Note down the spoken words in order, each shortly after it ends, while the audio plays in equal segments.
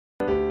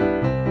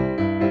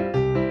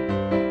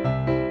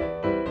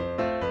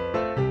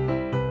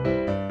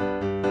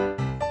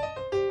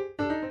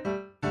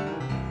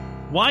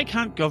Why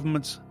can't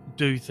governments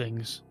do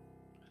things?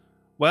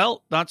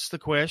 Well, that's the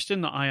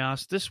question that I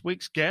asked this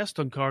week's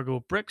guest on Cargo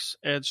Bricks,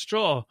 Ed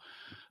Straw,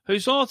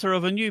 who's author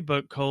of a new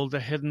book called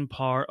The Hidden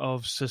Power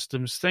of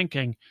Systems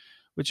Thinking,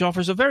 which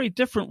offers a very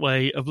different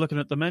way of looking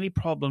at the many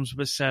problems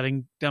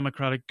besetting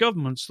democratic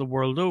governments the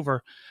world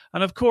over.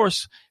 And of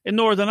course, in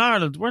Northern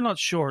Ireland, we're not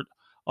short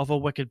of a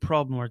wicked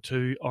problem or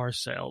two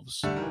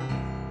ourselves.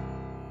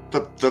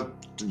 The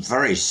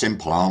very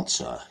simple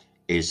answer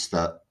is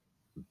that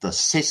the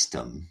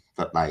system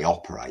that they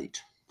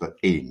operate, that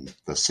in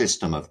the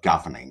system of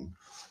governing,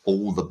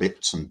 all the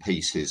bits and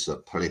pieces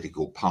of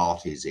political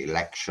parties,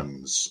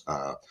 elections,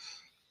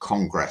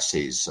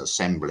 congresses,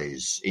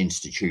 assemblies,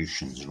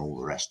 institutions, and all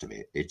the rest of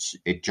it,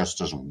 it just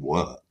doesn't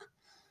work.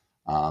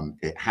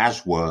 It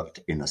has worked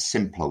in a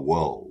simpler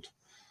world,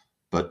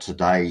 but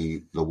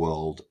today the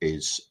world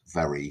is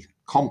very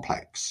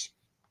complex.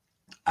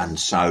 And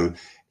so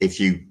if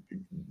you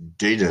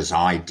did as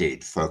I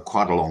did for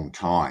quite a long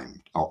time,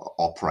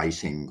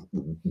 operating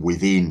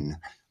within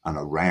and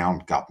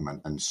around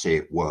government and see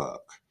it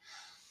work,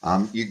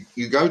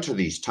 you go to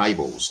these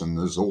tables and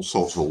there's all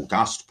sorts of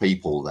august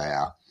people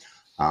there,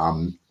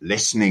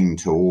 listening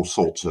to all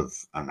sorts of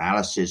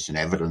analysis and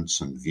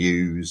evidence and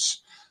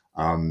views,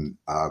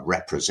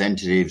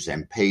 representatives,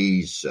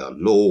 MPs,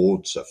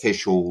 lords,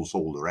 officials,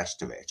 all the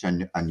rest of it.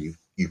 And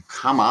you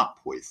come up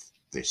with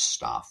this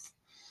stuff,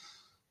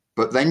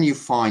 but then you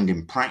find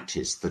in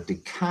practice the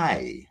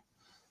decay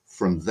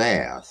from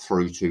there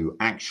through to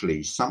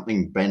actually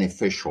something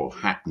beneficial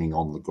happening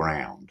on the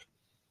ground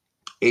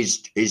is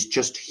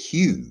just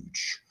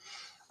huge.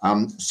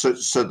 So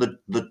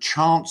the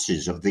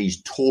chances of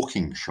these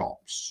talking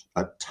shops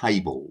at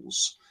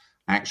tables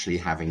actually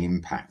having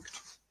impact,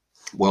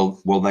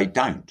 well, they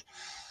don't.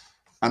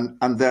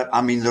 And there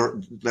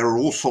are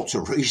all sorts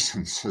of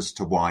reasons as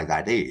to why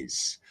that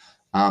is.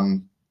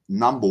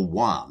 Number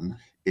one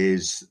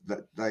is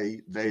that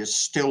they're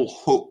still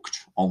hooked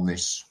on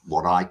this,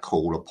 what I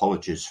call,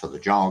 apologies for the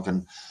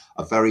jargon,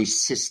 a very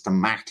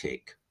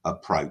systematic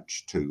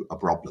approach to a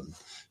problem.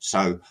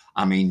 So,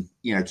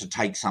 to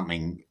take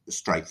something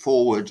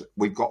straightforward,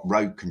 we've got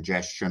road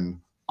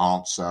congestion,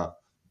 answer,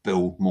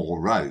 build more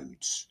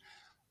roads.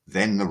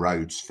 Then the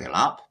roads fill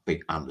up,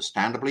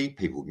 understandably,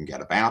 people can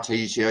get about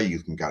easier, you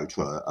can go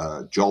to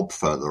a job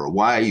further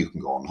away, you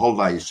can go on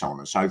holiday, so on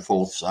and so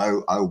forth.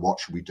 So, what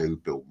should we do?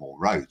 Build more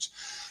roads.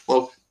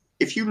 Well,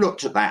 if you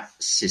looked at that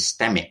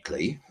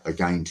systemically,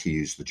 again to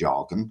use the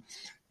jargon,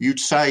 you'd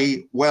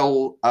say,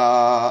 well,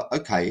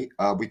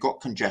 we've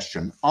got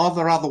congestion. Are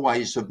there other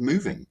ways of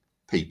moving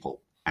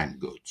people and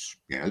goods?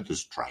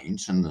 There's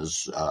trains and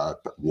there's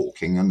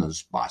walking and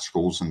there's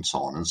bicycles and so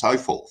on and so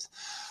forth.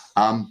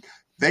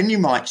 Then you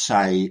might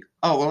say,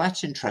 oh, well,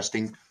 that's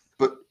interesting,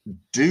 but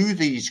do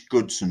these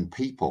goods and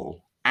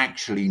people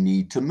actually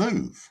need to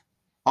move?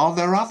 Are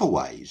there other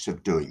ways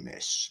of doing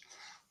this?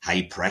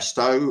 Hey,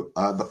 presto,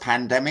 the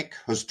pandemic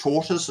has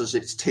taught us, as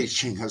it's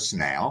teaching us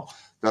now,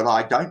 that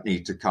I don't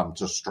need to come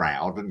to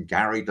Stroud and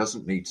Gary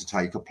doesn't need to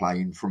take a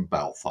plane from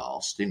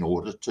Belfast in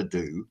order to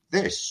do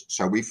this.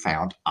 So we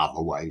found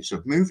other ways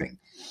of moving.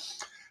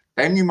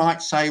 Then you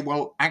might say,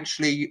 well,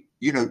 actually,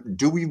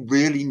 do we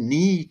really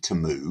need to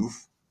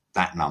move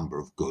that number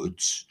of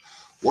goods?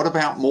 What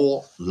about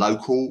more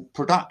local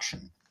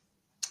production?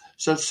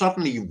 So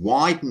suddenly you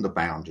widen the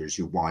boundaries,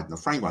 you widen the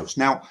frameworks.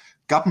 Now,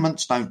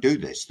 governments don't do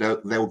this.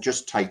 They'll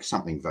just take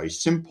something very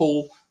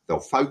simple,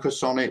 they'll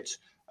focus on it,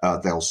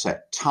 they'll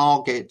set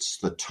targets.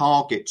 The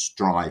targets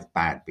drive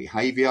bad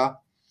behavior.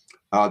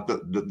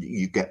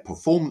 You get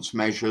performance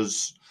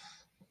measures.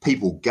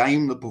 People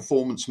game the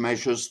performance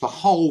measures. The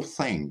whole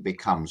thing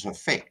becomes a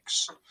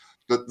fix.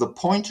 The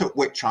point at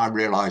which I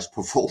realized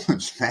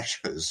performance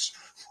measures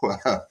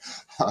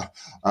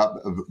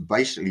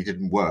basically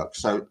didn't work.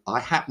 So I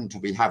happened to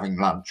be having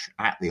lunch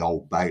at the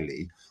Old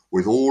Bailey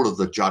with all of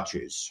the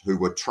judges who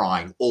were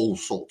trying all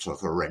sorts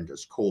of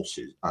horrendous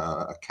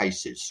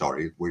cases.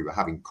 We were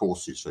having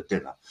courses for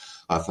dinner,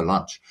 for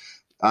lunch.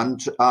 And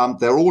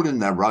they're all in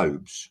their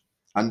robes.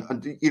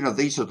 And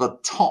these are the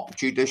top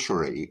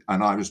judiciary.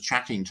 And I was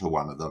chatting to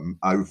one of them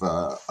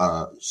over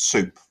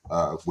soup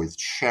with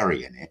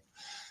sherry in it.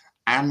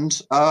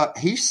 And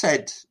he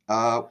said,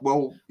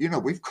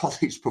 we've got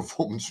these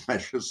performance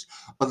measures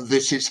and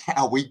this is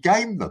how we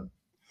game them.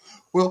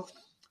 Well,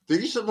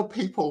 these are the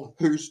people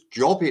whose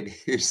job it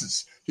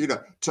is,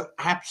 to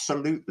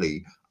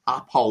absolutely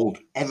uphold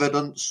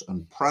evidence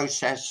and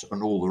process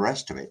and all the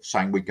rest of it,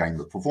 saying we game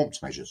the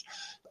performance measures.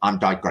 I'm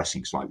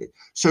digressing slightly.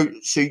 So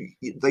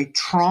they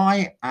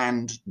try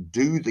and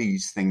do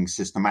these things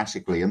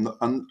systematically. And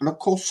of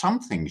course, some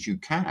things you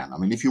can. I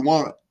mean, if you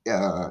want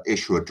to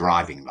issue a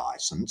driving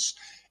license,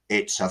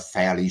 it's a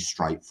fairly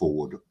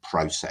straightforward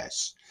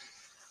process.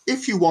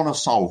 If you want to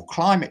solve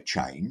climate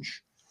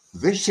change,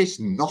 This is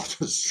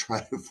not a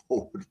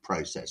straightforward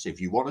process.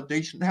 If you want a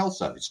decent health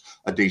service,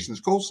 a decent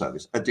school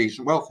service, a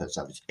decent welfare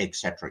service,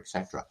 etc.,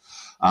 etc.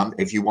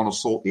 If you want to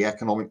sort the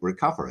economic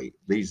recovery,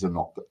 these are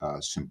not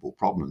simple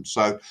problems.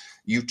 So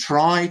you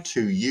try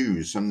to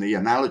use, and the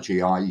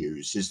analogy I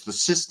use is the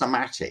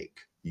systematic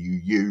you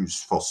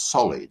use for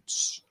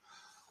solids,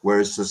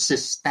 whereas the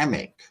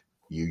systemic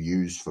you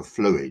use for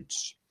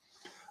fluids.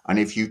 And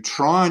if you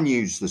try and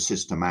use the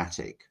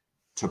systematic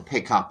to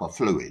pick up a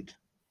fluid,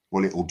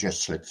 well, it will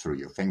just slip through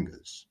your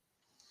fingers.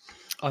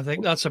 I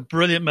think that's a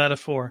brilliant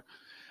metaphor.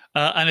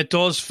 And it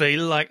does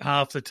feel like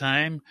half the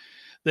time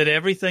that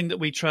everything that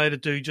we try to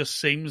do just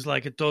seems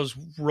like it does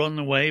run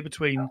away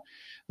between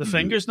the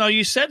fingers. Now,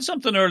 you said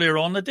something earlier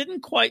on that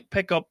didn't quite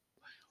pick up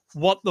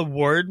what the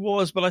word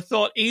was, but I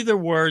thought either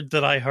word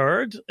that I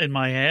heard in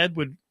my head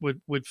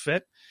would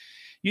fit.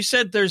 You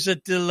said there's a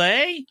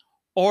delay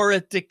or a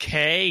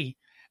decay.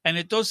 And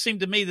it does seem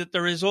to me that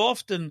there is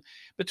often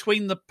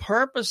between the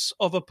purpose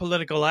of a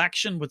political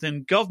action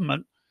within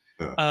government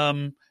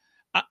and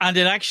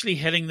it actually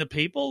hitting the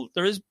people,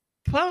 there is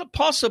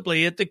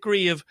possibly a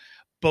degree of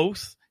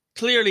both.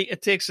 Clearly,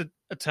 it takes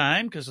a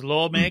time because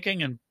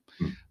lawmaking and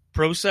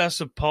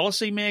process of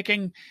policy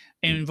making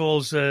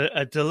involves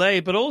a delay,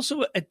 but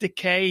also a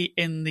decay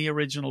in the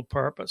original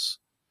purpose.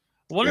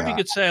 I wonder if you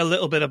could say a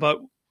little bit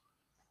about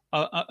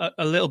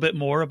a little bit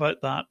more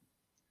about that.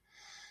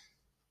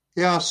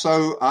 Yeah,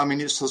 so I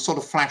mean, it's the sort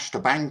of flash to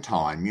bang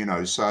time,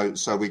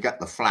 So we get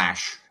the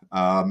flash,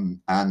 and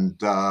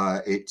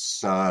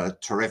it's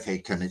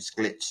terrific, and it's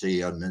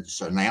glitzy, and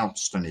it's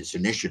announced, and it's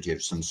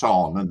initiatives, and so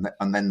on,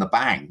 and then the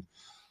bang.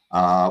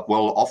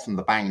 Well, often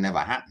the bang never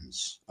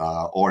happens,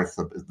 or if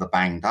the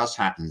bang does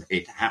happen,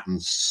 it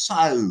happens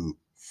so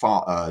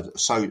far,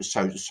 so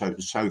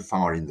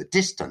far in the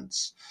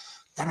distance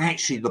that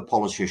actually the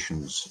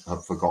politicians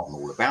have forgotten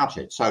all about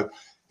it. So.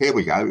 Here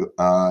we go.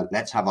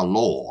 Let's have a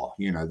law.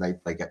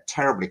 They get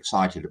terribly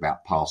excited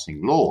about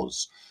passing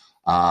laws,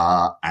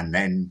 and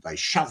then they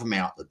shove them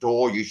out the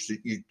door. You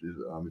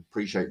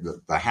appreciate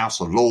the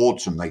House of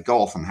Lords, and they go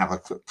off and have a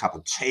cup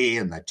of tea,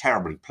 and they're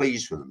terribly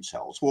pleased with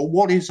themselves. Well,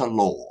 what is a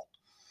law?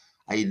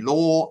 A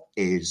law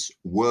is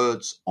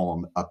words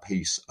on a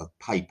piece of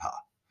paper.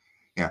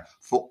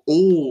 For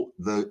all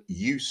the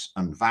use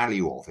and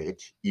value of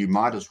it, you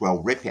might as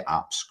well rip it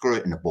up, screw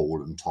it in a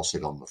ball, and toss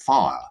it on the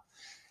fire.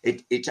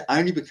 It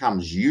only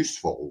becomes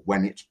useful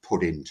when it's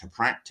put into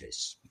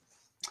practice.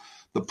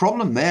 The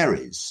problem there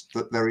is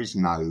that there is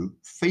no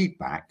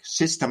feedback,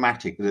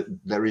 systematic,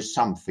 there is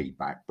some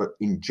feedback, but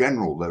in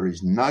general, there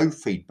is no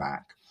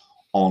feedback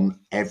on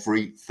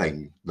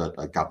everything that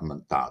a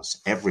government does.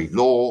 Every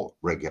law,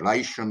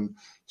 regulation,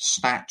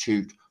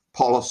 statute,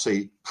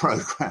 policy,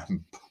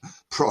 program,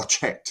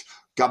 project,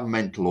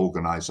 governmental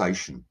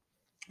organisation.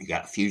 You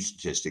get a few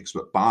statistics,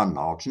 but by and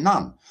large,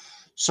 none.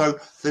 So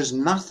there's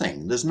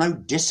no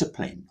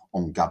discipline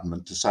on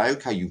government to say,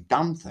 okay, you've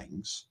done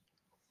things.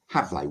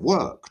 Have they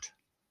worked?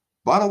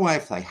 By the way,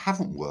 if they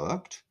haven't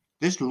worked,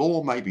 this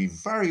law may be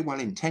very well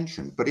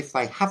intentioned, but if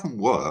they haven't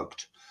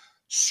worked,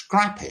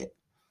 scrap it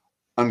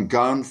and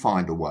go and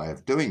find a way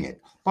of doing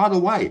it. By the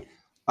way,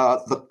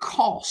 the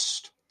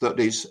cost that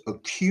is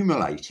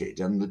accumulated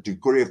and the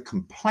degree of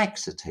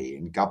complexity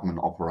in government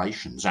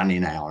operations and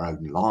in our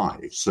own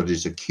lives that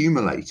is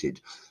accumulated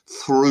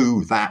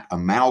through that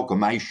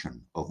amalgamation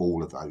of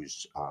all of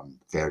those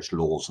various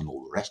laws and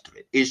all the rest of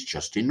it is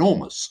just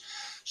enormous.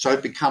 So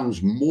it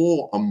becomes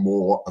more and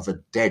more of a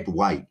dead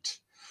weight.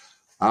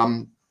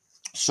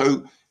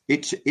 So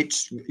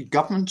it's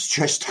governments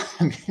just,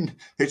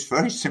 it's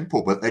very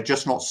simple, but they're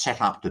just not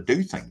set up to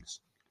do things.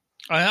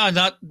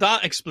 That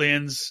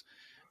explains,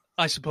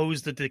 I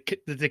suppose, the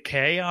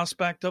decay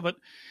aspect of it.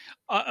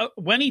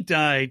 When he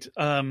died,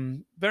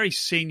 very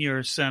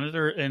senior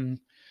senator in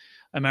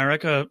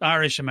America,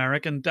 Irish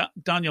American,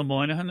 Daniel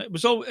Moynihan, it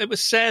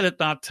was said at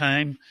that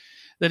time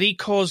that he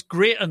caused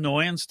great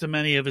annoyance to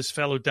many of his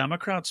fellow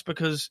Democrats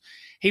because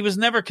he was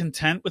never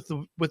content with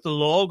the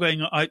law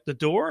going out the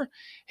door.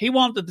 He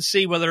wanted to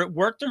see whether it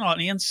worked or not,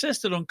 and he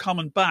insisted on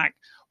coming back.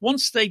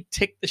 Once they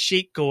ticked the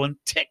sheet going,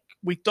 tick,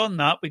 we've done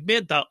that, we've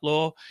made that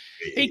law,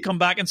 he'd come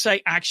back and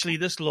say, actually,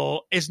 this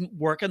law isn't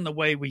working the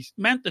way we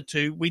meant it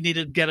to. We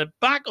needed to get it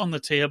back on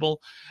the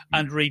table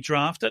and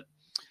redraft it.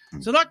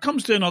 So that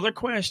comes to another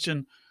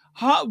question.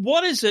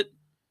 What is it,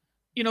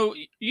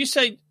 you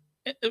say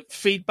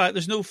feedback,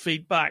 there's no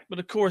feedback, but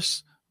of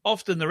course,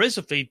 often there is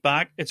a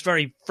feedback. It's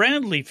very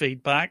friendly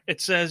feedback.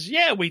 It says,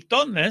 yeah, we've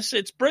done this.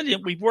 It's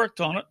brilliant. We've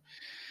worked on it.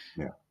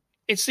 Yeah.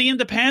 It's the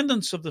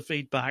independence of the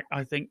feedback,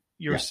 I think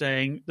you're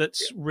saying,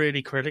 that's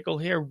really critical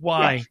here.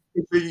 Why?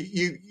 Yeah.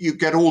 You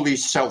get all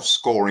these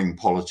self-scoring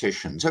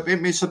politicians. I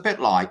mean, it's a bit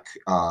like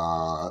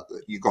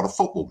you've got a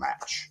football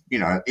match.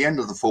 At the end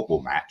of the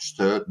football match,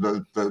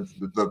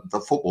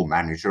 the football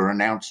manager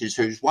announces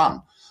who's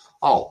won.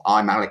 Oh,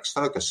 I'm Alex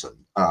Ferguson.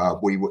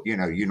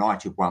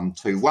 United won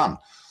 2-1.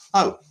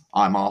 Oh,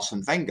 I'm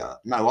Arsene Wenger.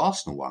 No,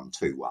 Arsenal won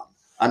 2-1.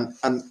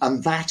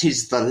 And that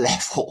is the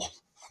level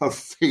of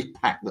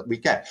feedback that we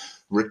get.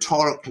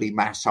 Rhetorically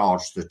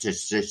massage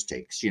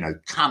statistics,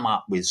 come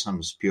up with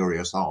some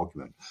spurious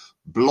argument,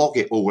 blog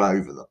it all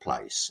over the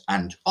place,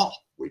 and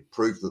we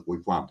prove that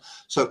we've won.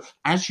 So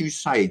as you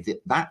say,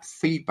 that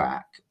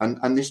feedback,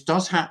 and this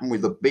does happen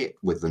with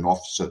the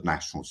Office of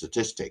National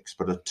Statistics,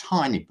 but a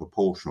tiny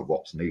proportion of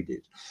what's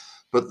needed.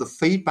 But the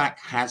feedback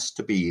has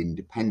to be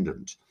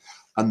independent.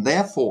 And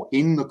therefore,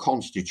 in the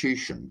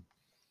Constitution,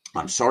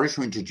 I'm sorry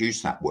to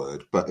introduce that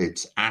word, but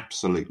it's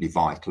absolutely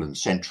vital and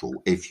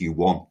central if you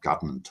want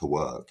government to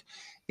work.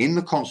 In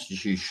the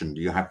Constitution,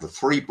 you have the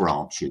three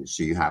branches.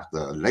 So you have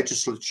the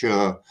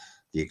legislature,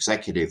 the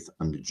executive,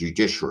 and the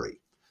judiciary.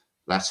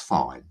 That's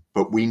fine.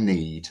 But we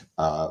need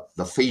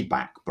the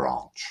feedback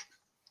branch,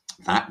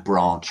 that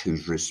branch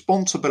whose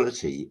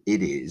responsibility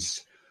it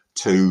is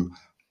to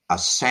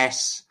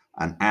assess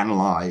and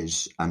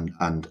analyse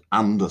and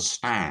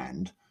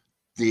understand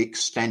the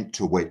extent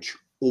to which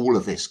all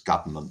of this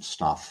government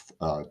stuff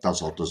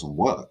does or doesn't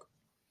work.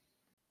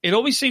 It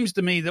always seems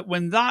to me that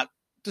when that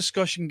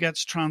discussion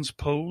gets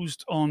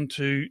transposed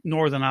onto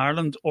Northern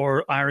Ireland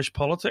or Irish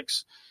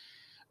politics,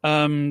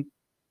 it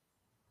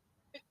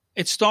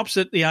stops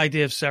at the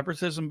idea of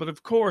separatism. But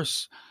of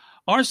course,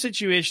 our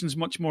situation is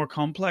much more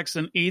complex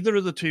than either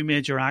of the two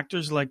major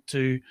actors like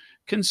to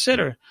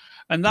consider.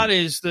 And that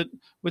is that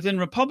within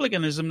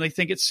republicanism, they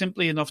think it's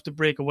simply enough to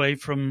break away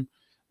from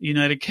the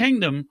United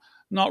Kingdom,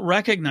 not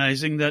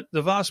recognizing that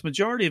the vast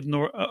majority of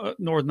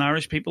Northern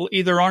Irish people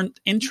either aren't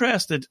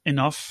interested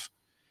enough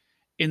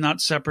in that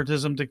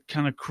separatism to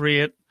kind of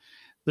create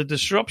the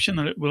disruption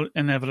that it will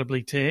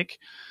inevitably take.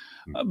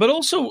 But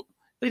also,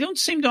 they don't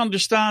seem to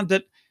understand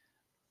that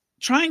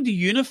trying to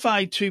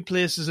unify two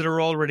places that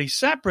are already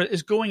separate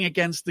is going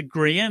against the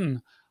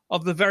grain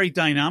of the very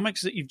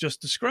dynamics that you've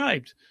just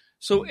described.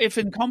 So if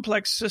in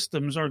complex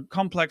systems or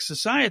complex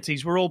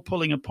societies, we're all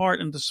pulling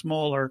apart into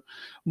smaller,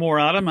 more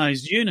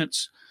atomized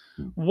units,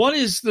 what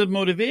is the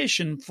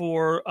motivation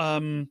for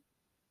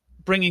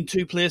bringing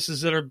two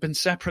places that have been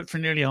separate for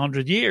nearly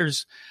 100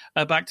 years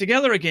back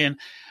together again?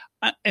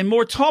 And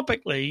more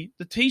topically,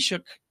 the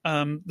Taoiseach,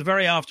 the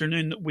very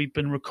afternoon that we've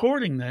been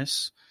recording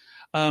this,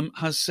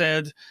 has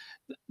said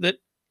that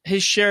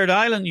his shared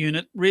island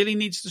unit really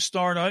needs to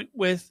start out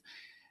with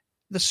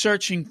the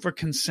searching for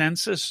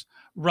consensus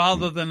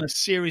rather than a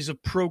series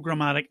of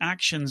programmatic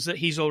actions that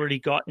he's already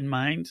got in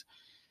mind.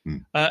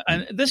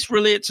 And this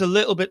relates a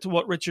little bit to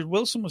what Richard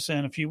Wilson was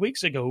saying a few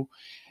weeks ago,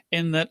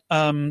 in that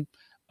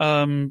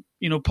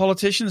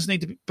politicians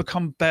need to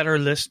become better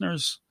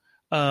listeners,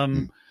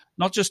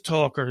 not just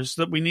talkers.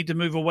 That we need to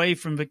move away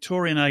from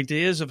Victorian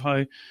ideas of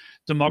how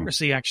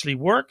democracy actually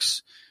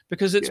works,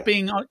 because it's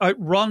being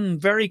outrun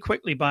very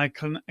quickly by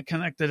a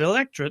connected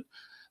electorate,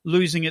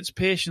 losing its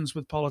patience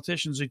with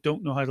politicians who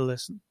don't know how to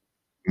listen.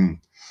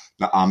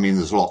 I mean,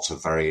 there's lots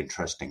of very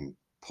interesting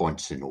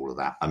points in all of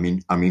that. I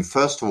mean,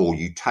 first of all,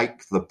 you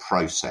take the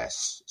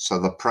process. So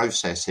the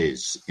process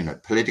is,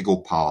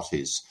 political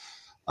parties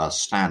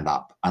stand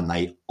up and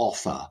they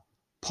offer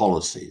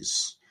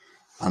policies,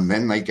 and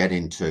then they get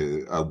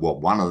into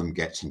one of them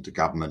gets into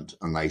government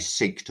and they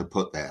seek to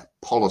put their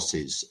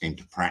policies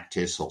into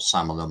practice, or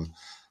some of them,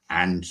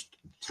 and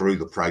through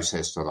the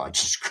process that I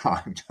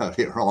described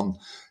earlier on,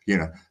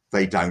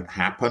 they don't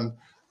happen.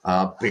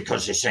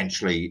 Because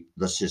essentially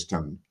the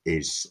system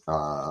is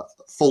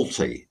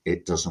faulty.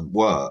 It doesn't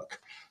work.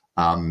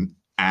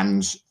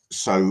 And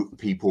so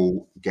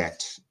people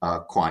get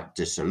quite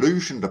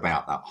disillusioned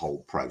about that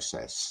whole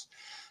process.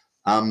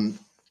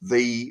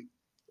 The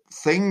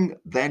thing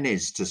then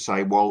is to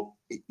say, well,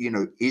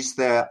 is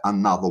there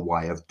another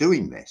way of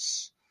doing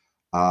this?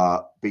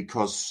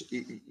 Because,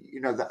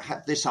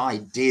 this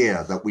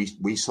idea that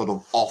we sort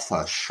of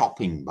offer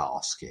shopping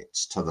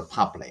baskets to the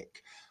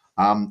public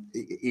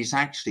is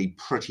actually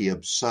pretty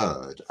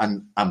absurd,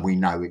 and we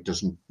know it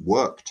doesn't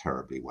work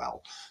terribly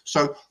well.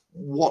 So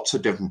what's a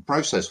different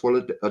process?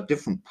 Well, a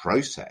different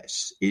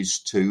process is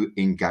to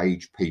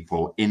engage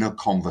people in a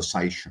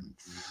conversation.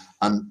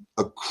 And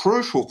a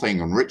crucial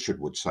thing, and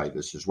Richard would say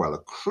this as well,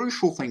 a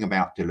crucial thing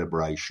about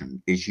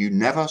deliberation is you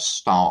never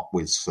start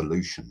with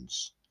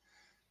solutions.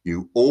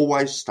 You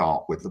always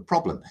start with the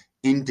problem.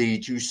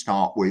 Indeed, you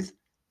start with,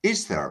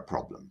 is there a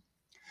problem?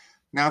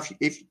 Now,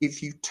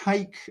 if you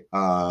take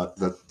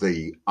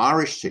the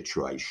Irish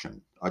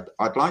situation,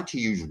 I'd like to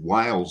use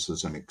Wales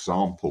as an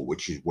example,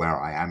 which is where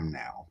I am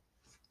now.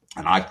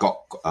 And I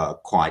got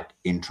quite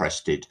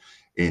interested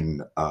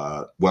in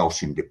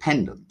Welsh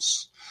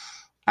independence.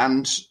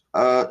 And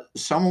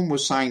someone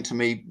was saying to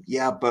me,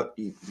 yeah, but,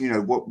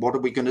 what are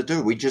we going to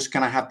do? Are we just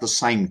going to have the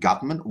same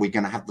government? Are we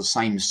going to have the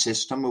same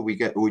system?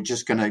 We're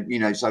just going to,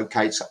 it's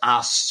okay, it's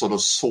us sort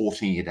of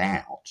sorting it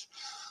out.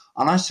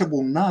 And I said,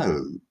 well,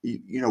 no,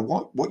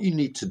 what you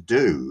need to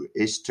do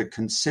is to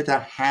consider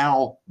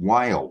how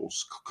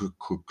Wales could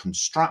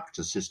construct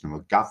a system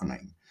of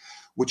governing,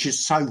 which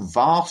is so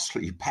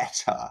vastly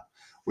better,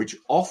 which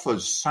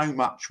offers so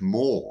much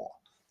more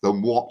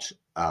than what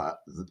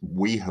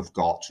we have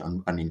got,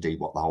 and indeed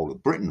what the whole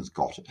of Britain has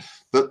got,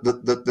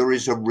 that there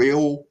is a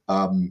real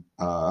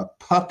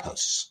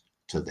purpose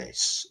to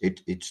this.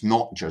 It's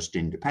not just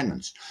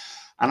independence.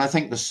 And I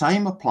think the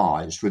same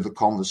applies with the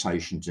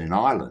conversations in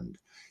Ireland.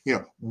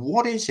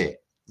 What is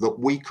it that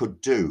we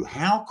could do?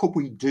 How could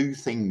we do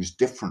things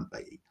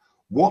differently?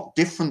 What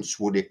difference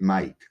would it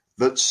make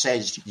that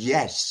says,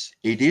 yes,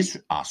 it is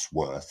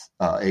worth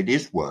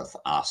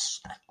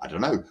us, I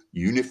don't know,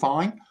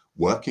 unifying,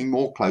 working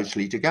more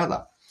closely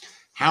together.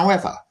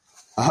 However,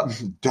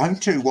 don't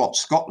do what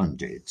Scotland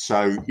did.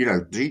 So,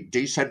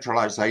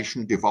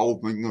 decentralisation,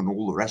 devolving and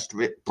all the rest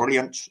of it,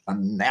 brilliant.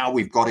 And now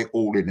we've got it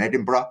all in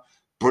Edinburgh,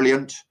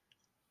 brilliant.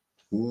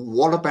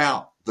 What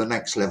about the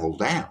next level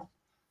down?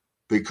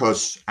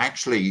 Because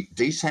actually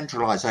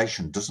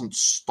decentralisation doesn't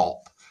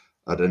stop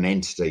at an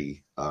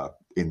entity,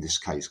 in this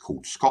case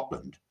called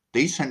Scotland.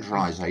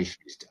 Decentralisation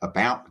is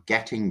about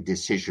getting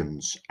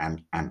decisions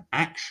and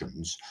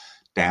actions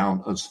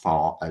down as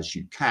far as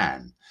you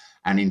can.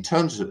 And in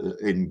terms of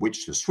in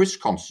which the Swiss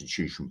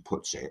constitution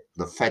puts it,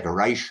 the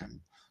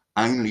federation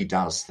only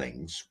does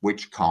things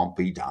which can't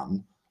be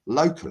done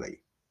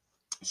locally.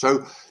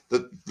 So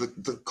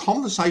the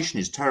conversation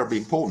is terribly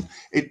important.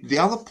 The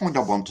other point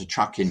I want to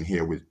chuck in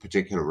here with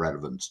particular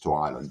relevance to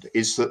Ireland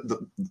is that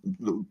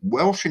the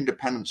Welsh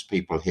independence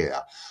people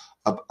here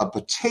are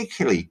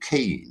particularly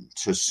keen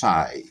to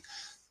say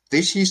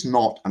this is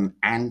not an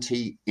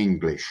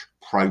anti-English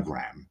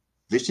programme.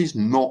 This is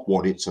not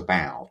what it's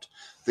about.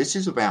 This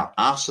is about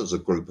us as a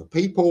group of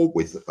people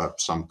with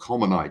some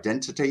common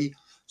identity,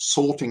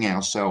 sorting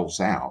ourselves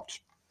out.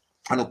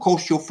 And of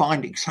course, you'll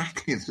find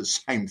exactly the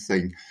same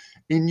thing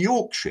in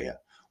Yorkshire,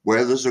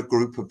 where there's a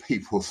group of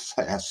people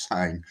there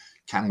saying,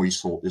 can we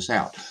sort this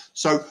out?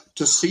 So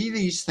to see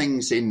these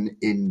things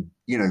in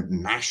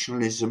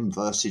nationalism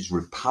versus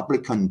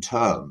Republican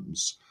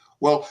terms,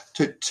 well,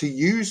 to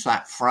use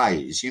that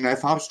phrase,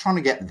 if I was trying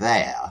to get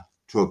there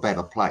to a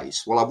better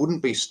place, well, I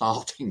wouldn't be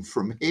starting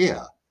from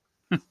here.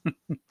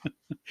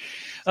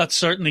 That's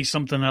certainly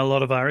something a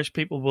lot of Irish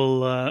people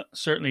will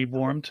certainly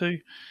warm to.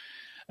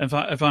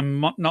 If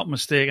I'm not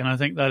mistaken, I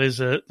think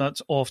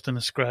that's often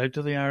ascribed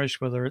to the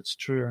Irish, whether it's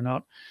true or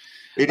not.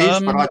 It is,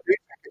 but I do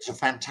think it's a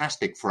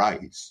fantastic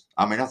phrase.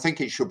 I mean, I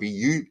think it should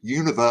be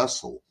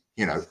universal,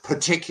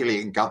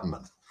 particularly in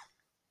government.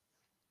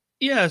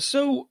 Yeah.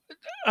 So,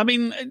 I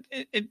mean,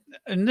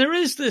 and there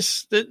is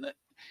this.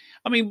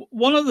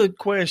 One of the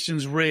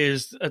questions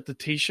raised at the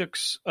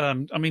Taoiseachs,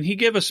 he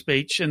gave a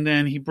speech and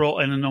then he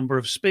brought in a number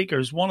of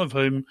speakers, one of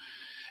whom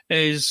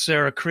is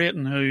Sarah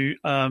Creighton, who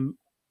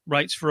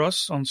writes for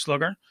us on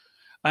Slugger.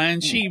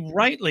 And she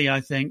rightly,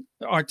 I think,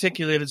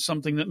 articulated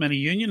something that many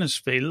unionists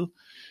feel,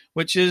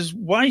 which is,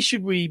 why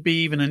should we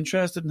be even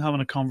interested in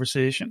having a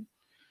conversation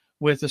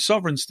with a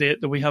sovereign state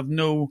that we have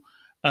no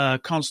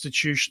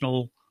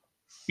constitutional,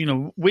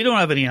 we don't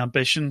have any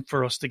ambition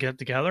for us to get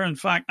together. In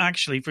fact,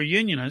 actually, for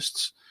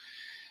unionists,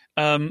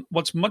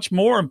 what's much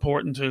more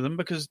important to them,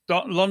 because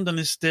London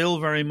is still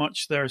very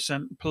much their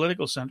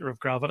political centre of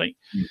gravity.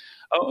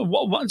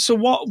 What's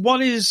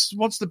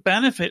the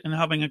benefit in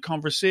having a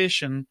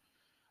conversation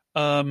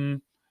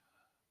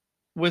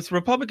with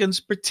Republicans,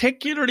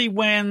 particularly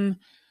when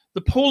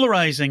the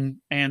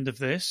polarizing end of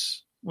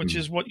this, which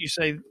is what you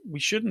say we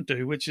shouldn't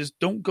do, which is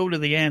don't go to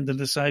the end and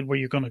decide where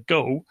you're going to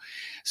go.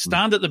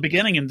 Stand at the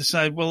beginning and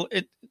decide, well,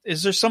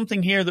 is there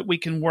something here that we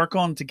can work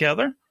on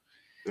together?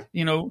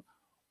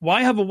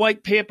 Why have a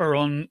white paper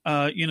on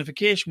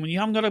unification when you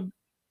haven't got a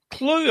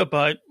clue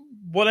about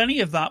what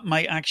any of that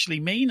might actually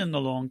mean in the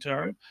long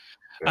term,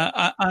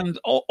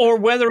 or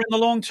whether in the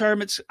long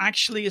term it's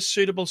actually a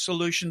suitable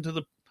solution to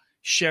the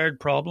shared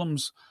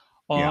problems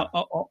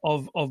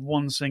of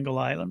one single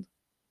island?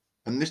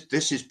 And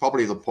this is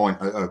probably the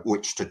point at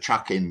which to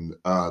chuck in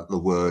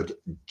the word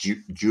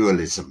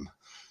dualism.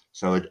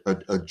 So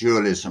a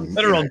dualism.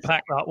 Better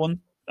unpack that one.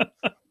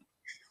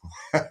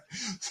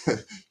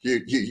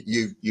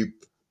 you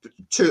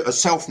to a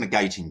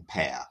self-negating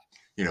pair.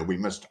 We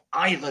must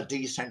either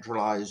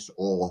decentralize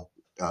or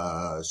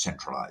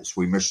centralize.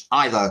 We must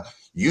either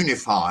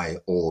unify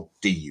or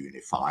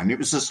deunify. And it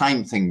was the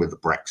same thing with the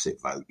Brexit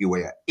vote. You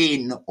were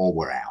in or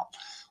we're out.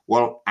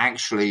 Well,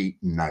 actually,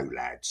 no,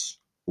 lads.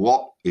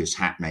 What is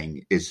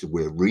happening is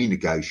we're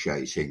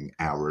renegotiating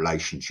our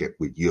relationship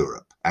with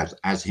Europe,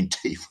 as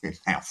indeed we're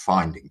now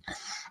finding.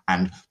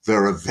 And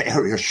there are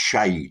various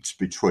shades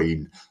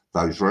between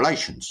those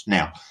relations.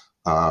 Now,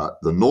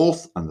 the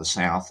north and the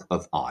south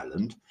of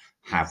Ireland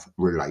have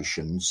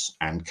relations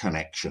and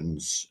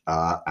connections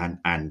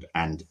and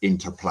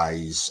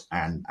interplays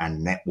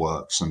and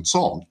networks and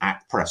so on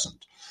at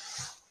present.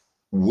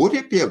 Would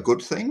it be a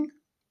good thing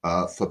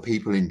for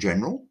people in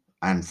general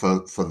and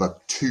for the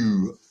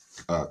two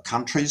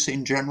countries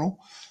in general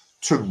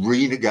to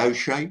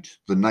renegotiate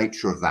the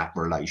nature of that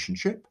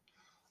relationship?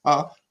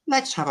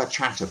 Let's have a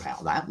chat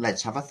about that.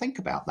 Let's have a think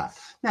about that.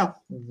 Now,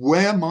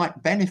 where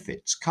might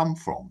benefits come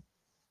from?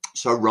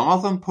 So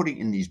rather than put it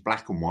in these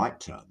black and white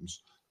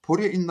terms,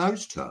 put it in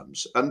those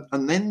terms.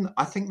 And then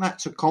I think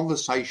that's a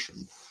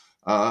conversation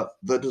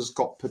that has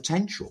got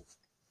potential.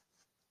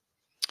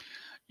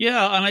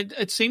 Yeah, and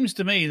it seems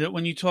to me that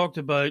when you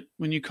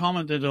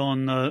commented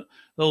on the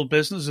whole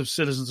business of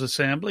citizens'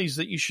 assemblies,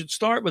 that you should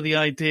start with the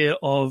idea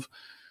of,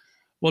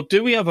 well,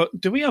 do we have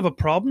a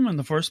problem in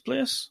the first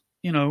place?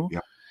 Yeah.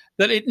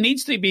 That it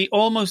needs to be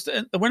almost.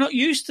 We're not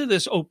used to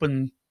this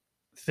open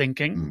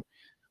thinking.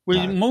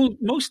 We're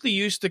mostly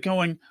used to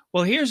going,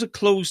 well, here's a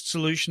closed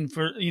solution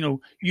for,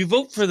 you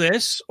vote for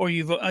this, or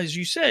you vote, as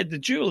you said, the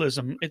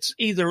dualism. It's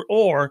either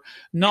or,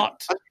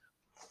 not.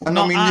 And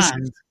not I mean,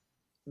 and.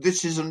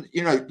 This isn't,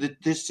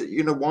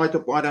 why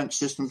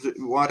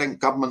don't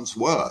governments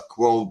work?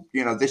 Well,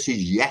 this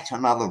is yet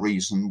another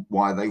reason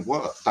why they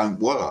don't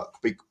work,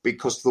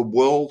 because the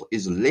world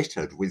is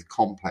littered with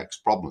complex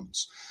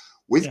problems.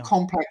 With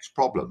complex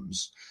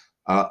problems,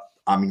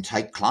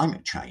 take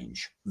climate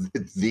change.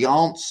 The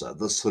answer,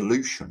 the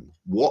solution,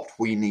 what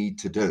we need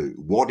to do,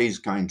 what is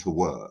going to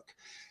work,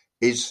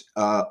 is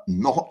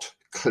not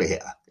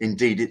clear.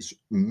 Indeed, it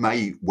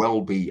may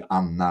well be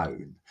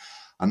unknown.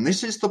 And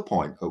this is the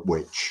point at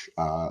which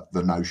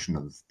the notion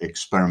of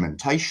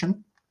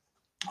experimentation,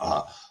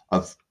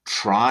 of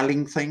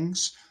trialing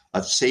things,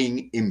 of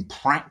seeing in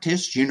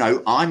practice,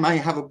 I may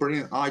have a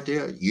brilliant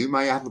idea, you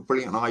may have a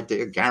brilliant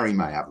idea, Gary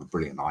may have a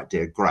brilliant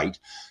idea, great.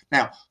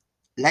 Now,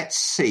 let's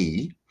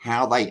see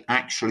how they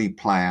actually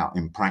play out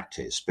in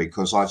practice,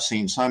 because I've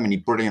seen so many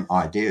brilliant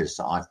ideas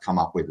that I've come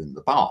up with in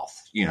the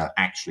bath,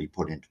 actually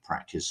put into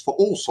practice for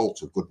all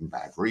sorts of good and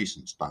bad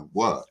reasons, don't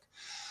work.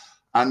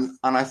 And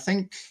I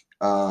think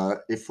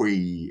if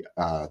we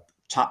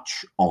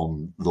touch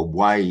on the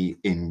way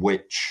in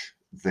which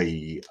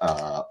the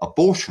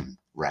abortion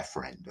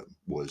referendum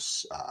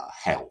was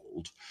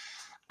held,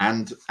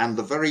 and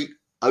the very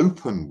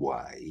open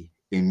way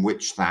in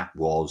which that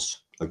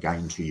was,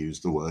 again to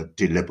use the word,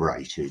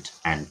 deliberated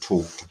and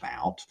talked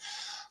about,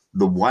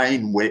 the way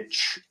in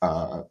which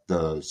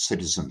the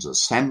Citizens'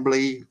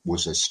 Assembly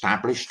was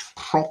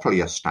properly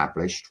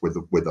established with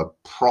a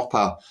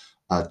proper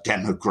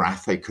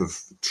demographic of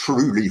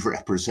truly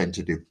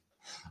representative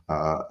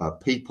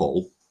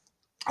people,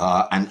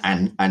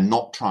 and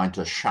not trying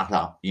to shut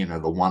up,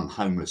 the one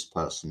homeless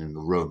person in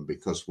the room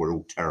because we're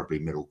all terribly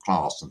middle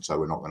class and so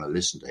we're not going to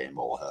listen to him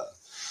or her.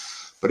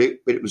 But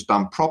it was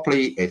done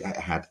properly. It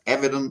had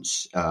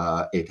evidence.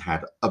 It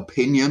had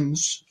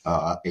opinions.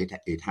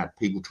 It had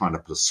people trying to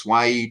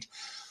persuade,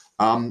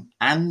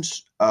 and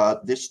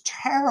this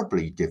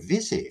terribly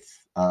divisive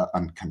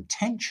and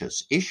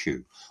contentious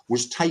issue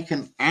was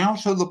taken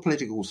out of the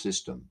political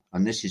system,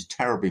 and this is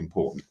terribly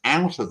important,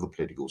 out of the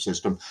political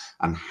system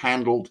and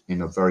handled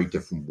in a very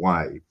different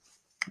way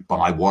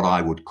by what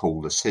I would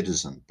call the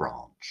citizen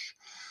branch.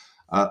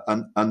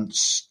 And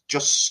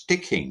just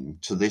sticking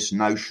to this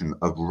notion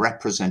of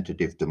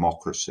representative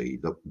democracy,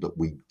 that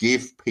we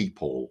give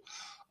people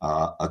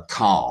a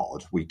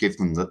card, we give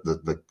them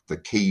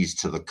the keys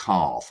to the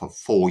car for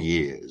 4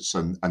 years,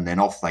 and then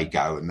off they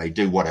go and they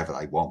do whatever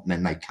they want, and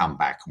then they come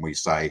back and we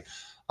say,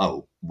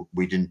 oh,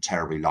 we didn't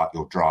terribly like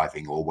your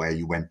driving or where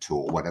you went to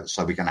or whatever,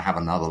 so we're going to have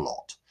another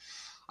lot.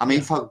 I mean,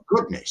 for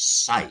goodness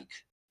sake.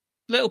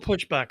 Little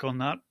pushback on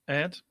that,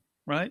 Ed,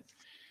 right?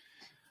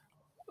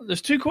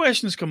 There's two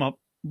questions come up.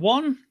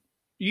 One,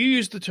 you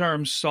use the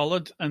term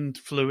solid and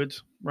fluid,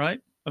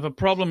 right? If a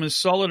problem is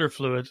solid or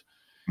fluid.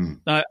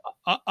 Now,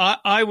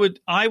 I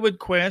would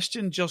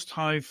question just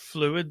how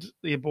fluid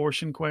the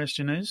abortion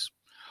question is,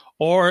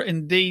 or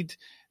indeed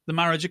the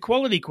marriage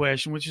equality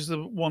question, which is the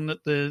one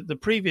that the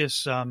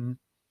previous one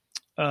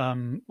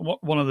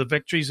of the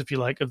victories, if you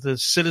like, of the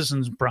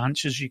citizens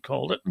branch, as you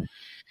called it.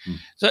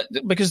 So,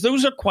 because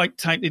those are quite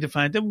tightly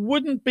defined. They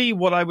wouldn't be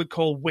what I would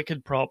call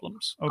wicked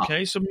problems.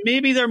 Okay, so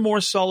maybe they're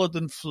more solid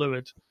than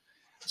fluid.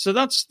 So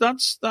that's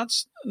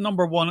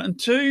number one. And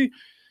two,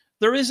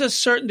 there is a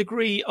certain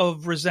degree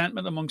of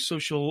resentment among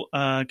social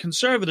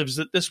conservatives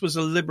that this was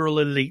a liberal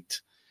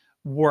elite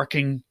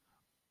working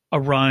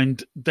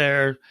around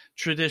their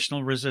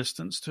traditional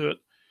resistance to it.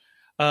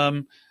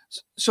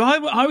 So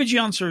how would you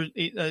answer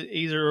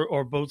either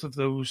or both of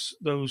those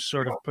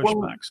sort of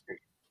pushbacks?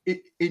 Well,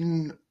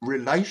 in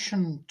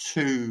relation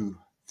to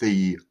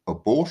the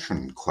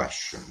abortion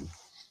question,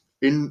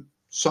 in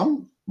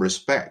some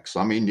respects,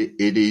 I mean,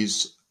 it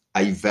is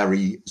a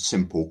very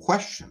simple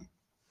question.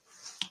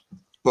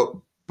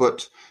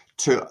 But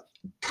to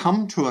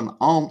come to an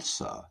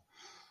answer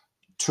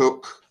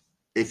took,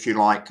 if you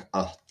like,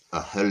 a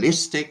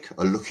holistic,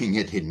 looking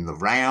at it in the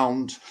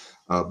round,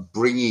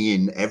 bringing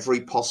in every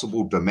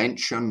possible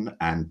dimension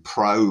and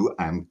pro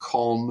and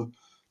con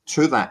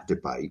to that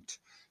debate,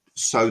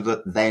 so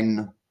that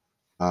then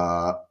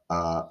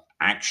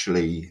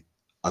actually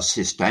a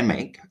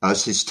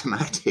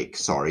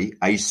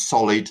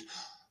solid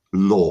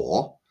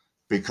law.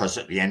 Because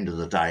at the end of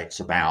the day,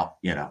 it's about,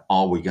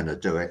 are we going to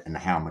do it and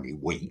how many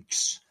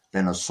weeks?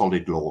 Then a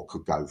solid law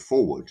could go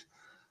forward.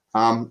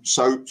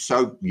 So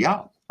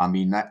yeah, I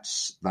mean,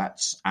 that's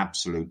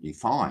absolutely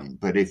fine.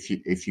 But if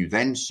you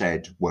then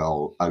said,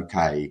 well,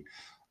 okay,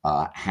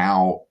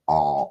 how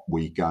are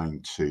we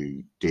going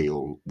to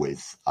deal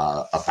with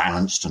a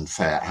balanced and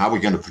fair? How are we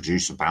going to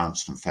produce a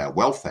balanced and fair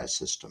welfare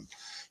system?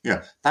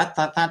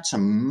 That's a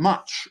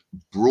much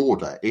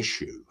broader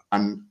issue.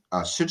 And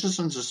a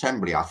citizens'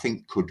 assembly, I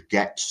think, could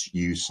get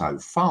you so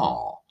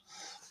far.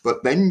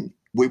 But then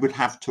we would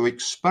have to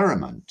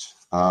experiment.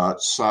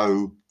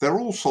 So there are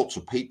all sorts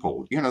of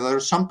people. There are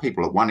some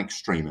people at one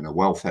extreme in a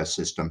welfare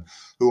system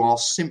who are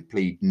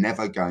simply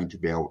never going to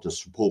be able to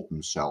support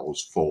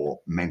themselves for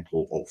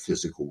mental or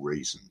physical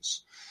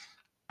reasons.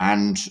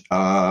 And,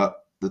 so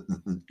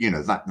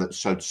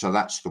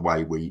that's the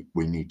way we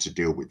need to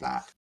deal with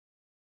that.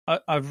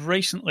 I've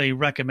recently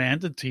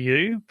recommended to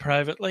you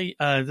privately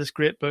this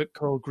great book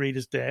called Greed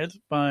is Dead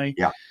by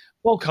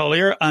Paul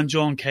Collier and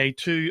John Kay,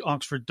 two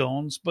Oxford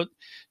Dons. But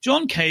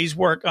John Kay's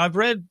work, I've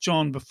read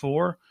John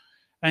before,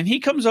 and he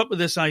comes up with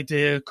this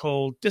idea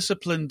called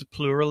disciplined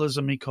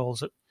pluralism, he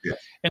calls it. Yeah.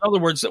 In other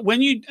words, that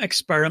when you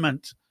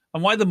experiment,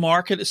 and why the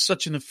market is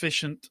such an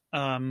efficient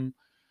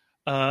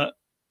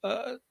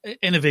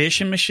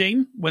innovation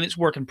machine when it's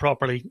working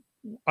properly,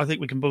 I think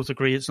we can both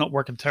agree it's not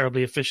working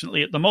terribly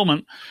efficiently at the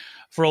moment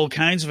for all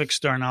kinds of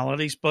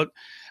externalities. But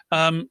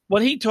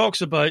what he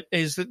talks about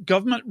is that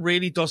government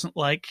really doesn't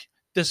like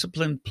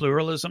disciplined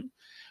pluralism,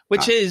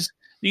 which is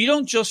you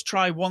don't just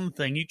try one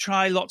thing, you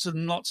try lots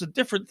and lots of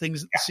different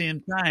things at the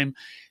same time.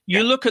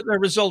 You look at the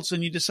results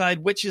and you decide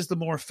which is the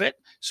more fit.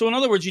 So in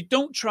other words, you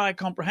don't try a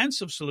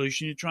comprehensive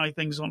solution, you try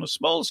things on a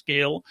small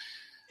scale,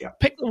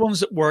 pick the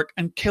ones that work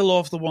and kill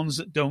off the ones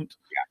that don't.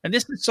 And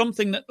this is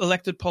something that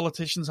elected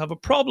politicians have a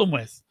problem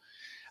with.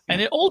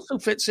 And it also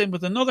fits in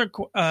with another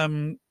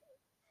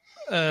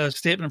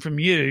statement from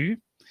you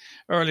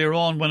earlier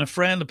on when a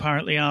friend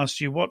apparently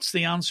asked you, what's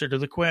the answer to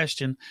the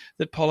question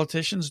that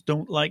politicians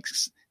don't like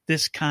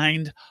this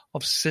kind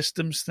of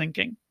systems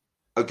thinking?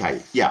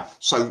 Okay, yeah.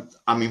 So,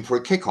 I mean, for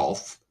a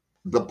kickoff,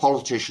 the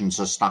politicians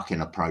are stuck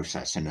in a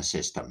process, in a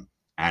system.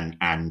 And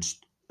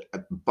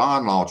by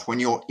and large, when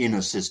you're in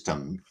a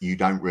system, you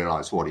don't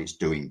realize what it's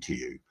doing to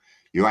you.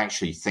 You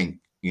actually think,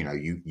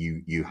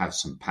 you have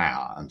some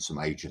power and some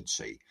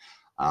agency.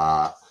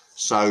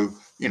 So,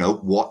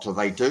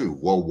 what do?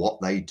 Well,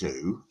 what they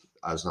do,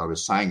 as I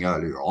was saying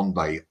earlier on,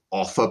 they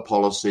offer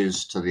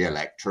policies to the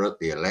electorate.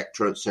 The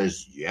electorate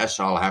says, yes,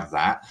 I'll have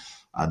that.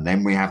 And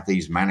then we have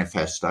these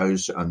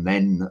manifestos, and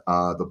then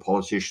the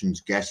politicians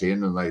get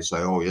in and they say,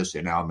 oh, yes,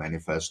 in our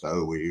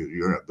manifesto,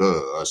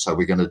 so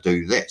we're going to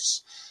do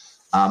this.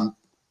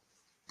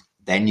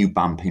 Then you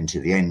bump into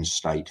the end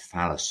state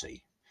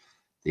fallacy.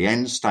 The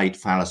end state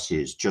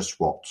fallacy is just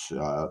what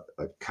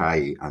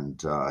Kay and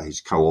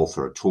his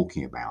co-author are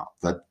talking about,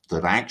 that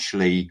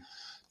actually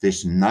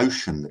this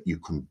notion that you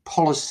can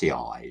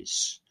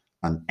policyize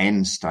an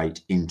end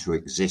state into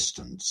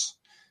existence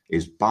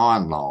is by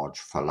and large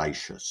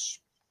fallacious.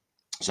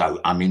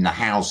 So, I mean, the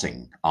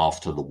housing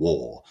after the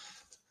war,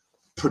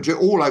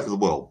 all over the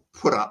world,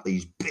 put up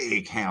these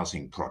big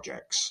housing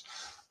projects.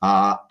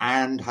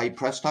 And hey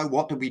presto,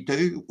 what did we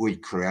do? We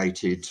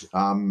created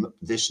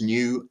this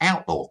new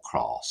outlaw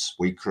class.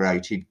 We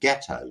created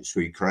ghettos.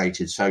 We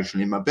created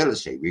social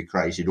immobility. We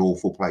created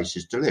awful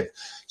places to live.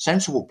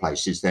 Sensible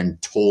places then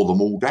tore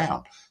them all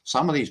down.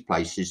 Some of these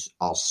places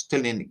are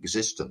still in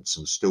existence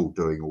and still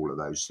doing all of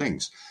those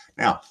things.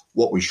 Now,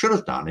 what we should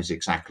have done is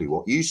exactly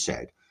what you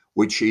said,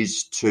 which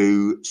is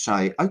to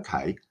say,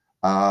 okay,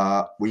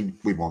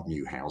 we want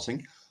new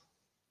housing.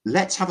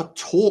 Let's have a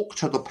talk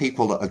to the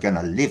people that are going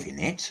to live in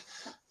it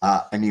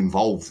and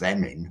involve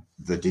them in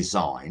the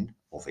design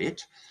of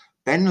it.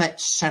 Then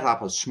let's set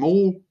up a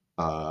small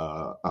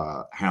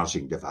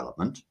housing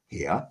development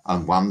here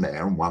and one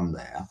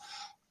there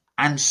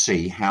and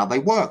see how they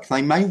work.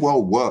 They may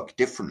well work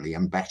differently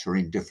and better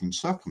in different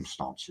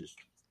circumstances.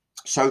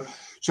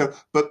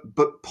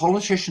 But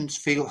politicians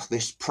feel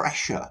this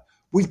pressure.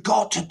 We've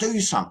got to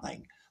do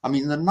something. I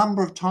mean, the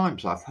number of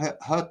times I've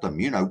heard them,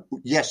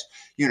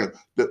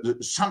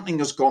 something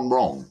has gone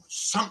wrong.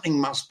 Something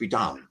must be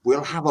done.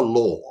 We'll have a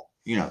law,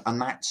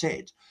 and that's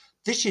it.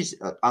 This is,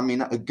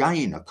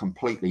 again, a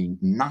completely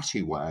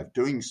nutty way of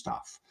doing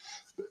stuff.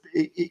 But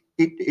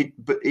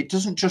it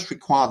doesn't just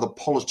require the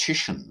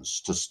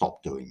politicians to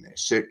stop doing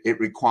this. It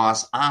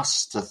requires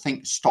us to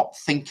stop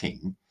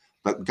thinking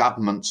that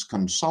governments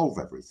can solve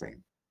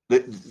everything.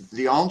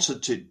 The answer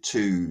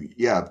to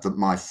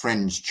my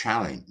friend's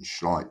challenge,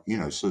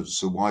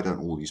 so why don't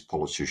all these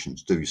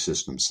politicians do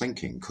systems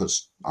thinking?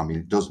 Because,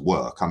 it does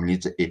work.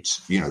 It's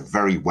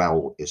very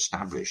well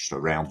established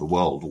around the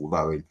world,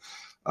 although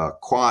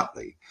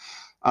quietly,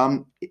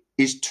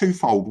 is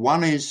twofold.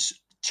 One is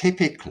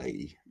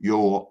typically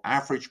your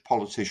average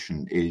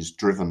politician is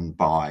driven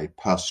by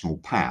personal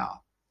power,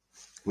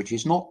 which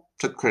is not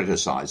to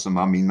criticize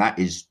them. That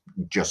is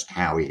just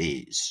how it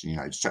is,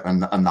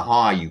 and the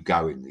higher you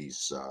go in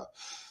these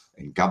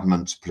in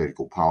governments,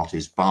 political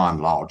parties, by and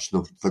large,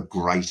 the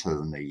greater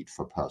the need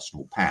for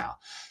personal power.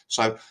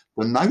 So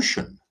the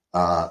notion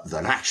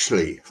that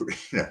actually,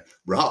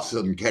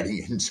 rather than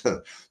getting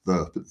into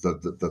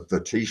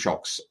the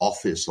Taoiseach's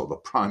office or the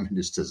Prime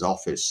Minister's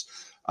office,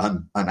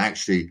 and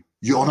actually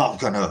you're not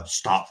going to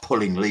start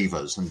pulling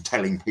levers and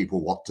telling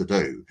people what to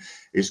do,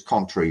 is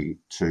contrary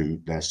to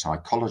their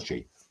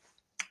psychology.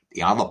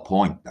 The other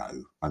point,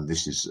 though, and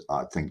this is,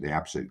 I think, the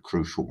absolute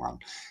crucial one,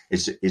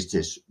 is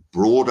this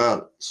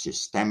broader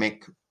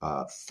systemic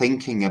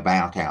thinking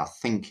about our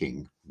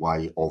thinking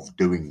way of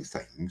doing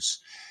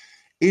things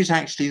is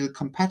actually the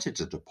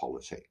competitor to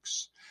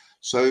politics.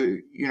 So,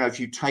 if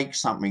you take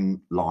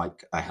something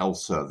like a health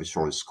service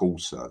or a school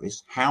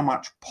service, how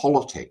much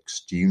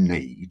politics do you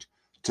need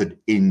to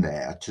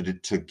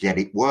get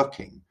it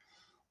working?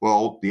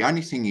 Well, the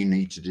only thing you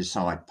need to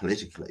decide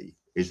politically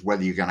is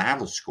whether you're going to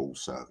have a school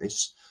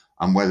service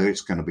and whether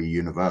it's going to be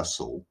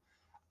universal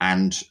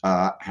and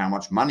how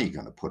much money you're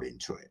going to put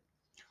into it.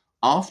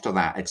 After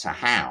that, it's a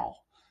how.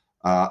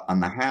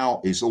 And the how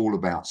is all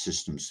about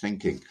systems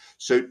thinking.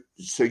 So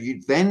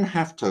you then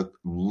have to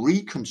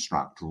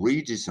reconstruct,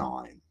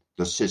 redesign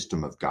the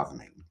system of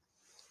governing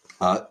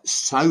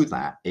so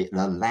that it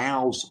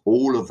allows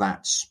all of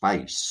that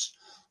space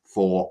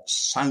for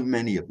so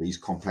many of these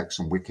complex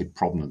and wicked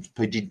problems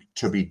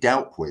to be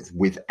dealt with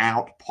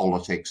without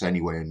politics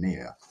anywhere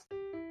near.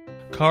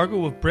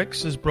 Cargo of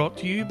Bricks is brought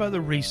to you by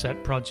the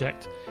Reset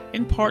Project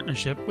in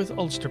partnership with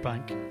Ulster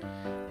Bank,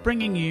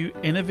 bringing you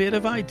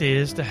innovative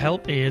ideas to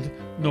help aid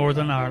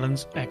Northern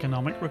Ireland's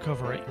economic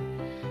recovery.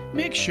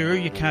 Make sure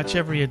you catch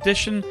every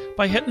edition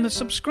by hitting the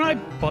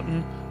subscribe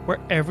button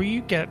wherever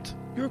you get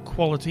your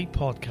quality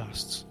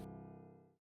podcasts.